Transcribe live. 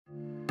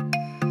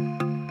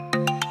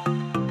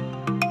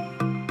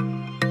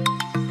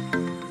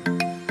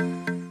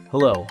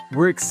Hello,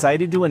 we're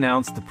excited to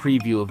announce the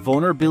preview of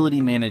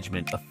Vulnerability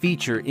Management, a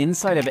feature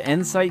inside of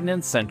N-Sight and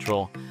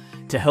N-Central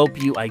to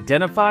help you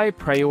identify,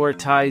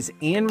 prioritize,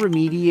 and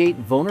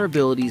remediate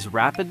vulnerabilities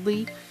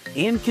rapidly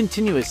and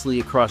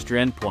continuously across your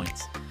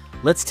endpoints.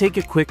 Let's take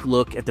a quick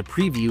look at the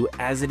preview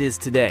as it is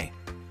today.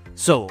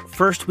 So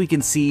first we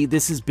can see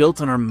this is built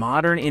on our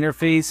modern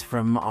interface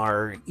from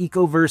our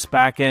Ecoverse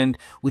backend,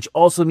 which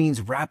also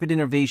means rapid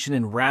innovation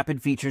and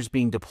rapid features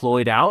being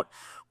deployed out.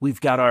 We've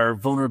got our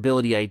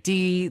vulnerability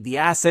ID, the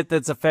asset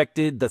that's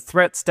affected, the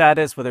threat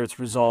status, whether it's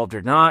resolved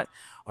or not,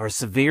 our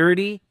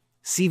severity,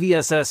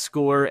 CVSS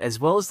score, as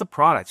well as the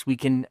products. We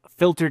can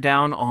filter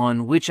down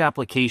on which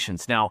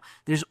applications. Now,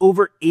 there's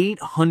over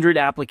 800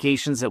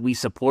 applications that we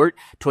support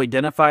to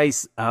identify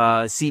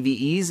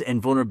CVEs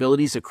and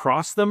vulnerabilities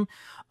across them.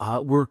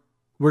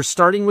 We're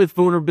starting with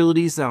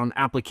vulnerabilities on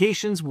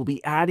applications. We'll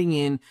be adding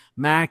in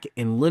Mac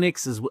and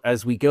Linux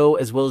as we go,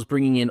 as well as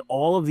bringing in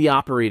all of the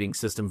operating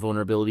system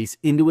vulnerabilities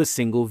into a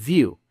single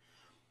view.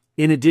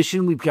 In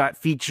addition, we've got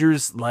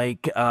features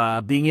like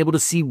being able to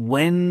see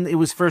when it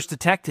was first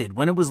detected,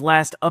 when it was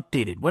last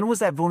updated, when was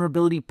that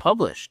vulnerability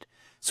published,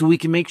 so we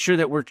can make sure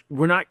that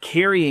we're not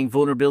carrying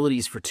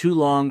vulnerabilities for too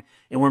long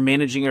and we're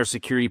managing our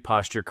security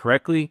posture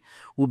correctly.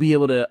 We'll be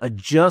able to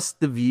adjust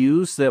the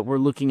views so that we're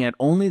looking at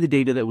only the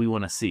data that we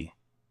want to see.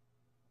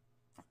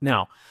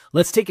 Now,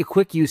 let's take a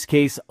quick use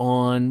case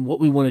on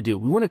what we want to do.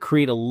 We want to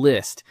create a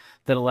list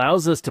that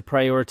allows us to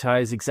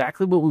prioritize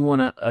exactly what we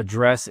want to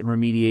address and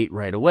remediate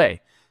right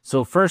away.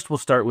 So first we'll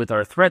start with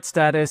our threat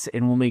status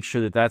and we'll make sure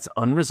that that's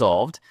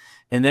unresolved.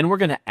 And then we're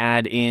going to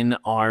add in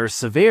our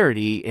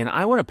severity, and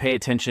I want to pay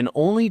attention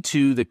only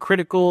to the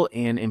critical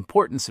and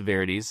important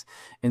severities.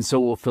 And so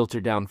we'll filter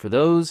down for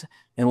those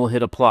and we'll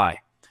hit apply.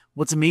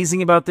 What's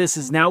amazing about this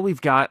is now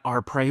we've got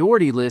our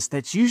priority list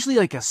that's usually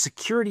like a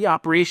security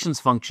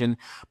operations function,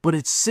 but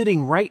it's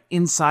sitting right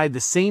inside the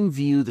same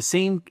view, the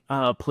same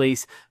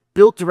place,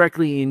 built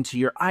directly into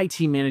your IT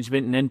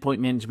management and endpoint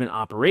management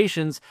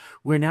operations,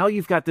 where now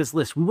you've got this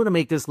list. We want to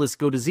make this list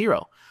go to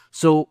zero.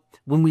 So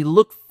when we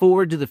look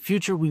forward to the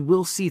future, we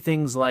will see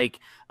things like,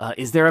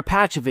 is there a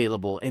patch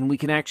available? And we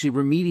can actually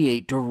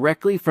remediate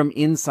directly from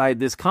inside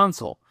this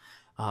console.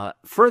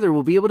 Further,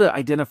 we'll be able to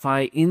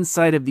identify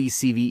inside of these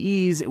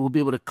CVEs, and we'll be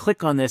able to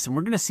click on this, and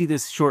we're going to see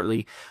this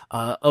shortly,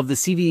 of the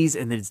CVEs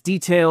and its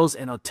details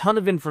and a ton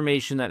of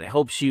information that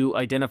helps you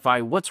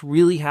identify what's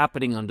really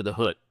happening under the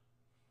hood.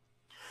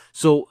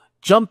 So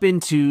jump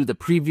into the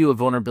preview of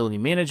vulnerability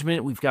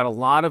management. We've got a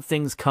lot of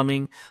things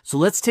coming. So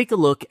let's take a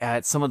look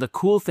at some of the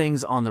cool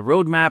things on the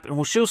roadmap, and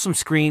we'll show some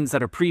screens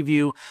that are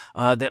preview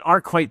that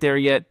aren't quite there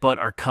yet, but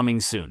are coming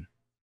soon.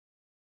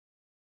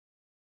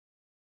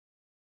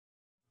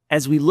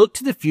 As we look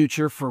to the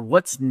future for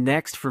what's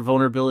next for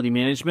vulnerability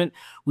management,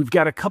 we've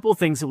got a couple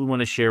things that we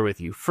want to share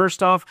with you.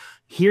 First off,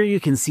 here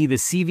you can see the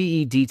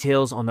CVE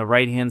details on the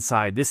right-hand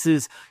side. This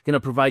is going to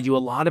provide you a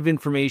lot of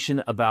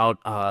information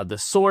about the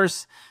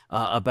source,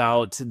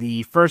 about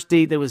the first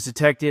date that was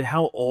detected,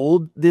 how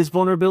old this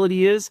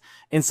vulnerability is,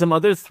 and some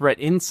other threat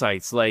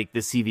insights like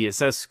the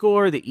CVSS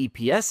score, the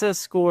EPSS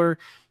score.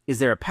 Is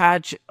there a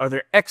patch? Are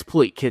there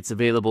exploit kits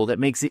available that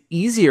makes it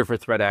easier for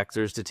threat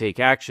actors to take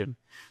action?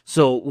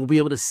 So we'll be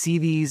able to see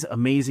these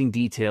amazing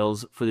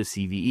details for the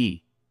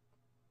CVE.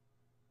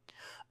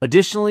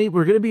 Additionally,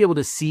 we're going to be able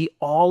to see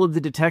all of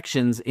the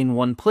detections in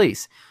one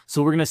place.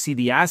 So we're going to see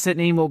the asset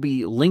name will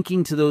be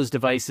linking to those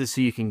devices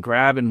so you can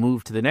grab and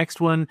move to the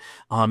next one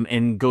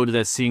and go to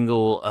that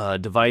single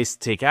device to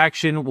take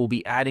action. We'll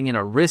be adding in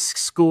a risk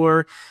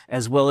score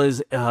as well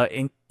as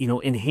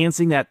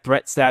enhancing that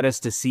threat status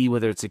to see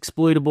whether it's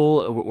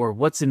exploitable or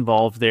what's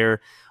involved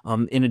there,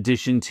 in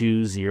addition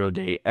to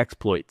zero-day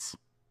exploits.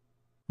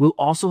 We'll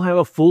also have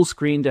a full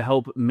screen to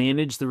help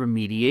manage the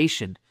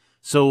remediation.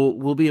 So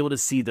we'll be able to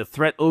see the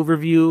threat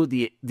overview,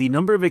 the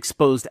number of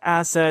exposed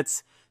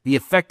assets, the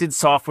affected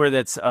software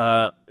that's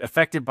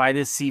affected by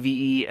this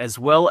CVE, as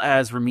well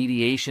as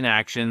remediation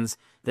actions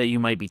that you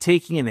might be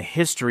taking and the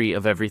history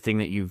of everything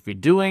that you've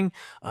been doing,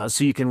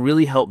 so you can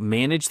really help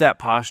manage that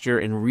posture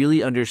and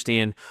really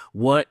understand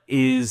what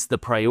is the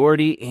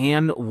priority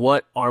and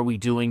what are we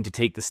doing to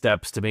take the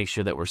steps to make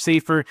sure that we're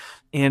safer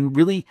and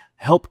really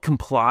help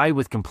comply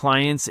with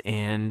compliance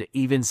and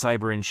even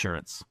cyber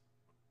insurance.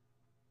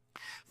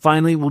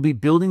 Finally, we'll be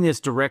building this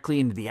directly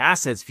into the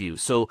assets view.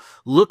 So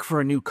look for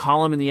a new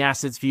column in the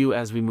assets view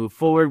as we move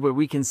forward where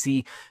we can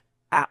see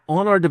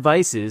on our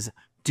devices,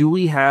 do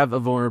we have a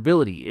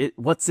vulnerability?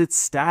 What's its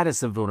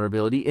status of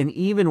vulnerability? And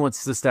even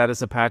what's the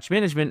status of patch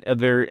management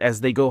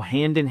as they go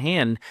hand in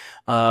hand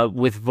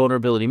with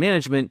vulnerability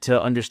management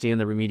to understand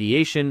the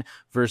remediation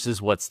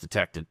versus what's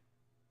detected.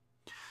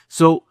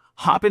 So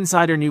hop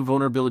inside our new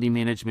vulnerability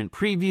management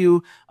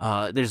preview.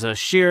 There's a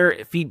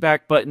share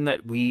feedback button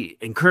that we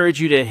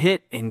encourage you to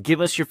hit and give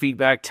us your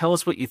feedback. Tell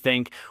us what you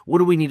think. What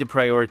do we need to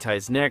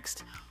prioritize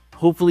next?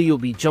 Hopefully you'll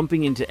be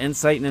jumping into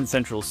N-Sight and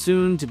N-Central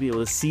soon to be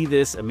able to see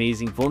this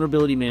amazing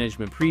vulnerability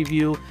management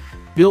preview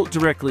built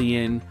directly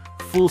in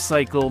full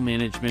cycle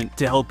management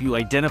to help you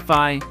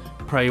identify,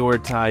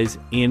 prioritize,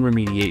 and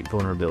remediate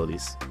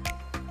vulnerabilities.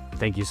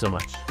 Thank you so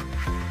much.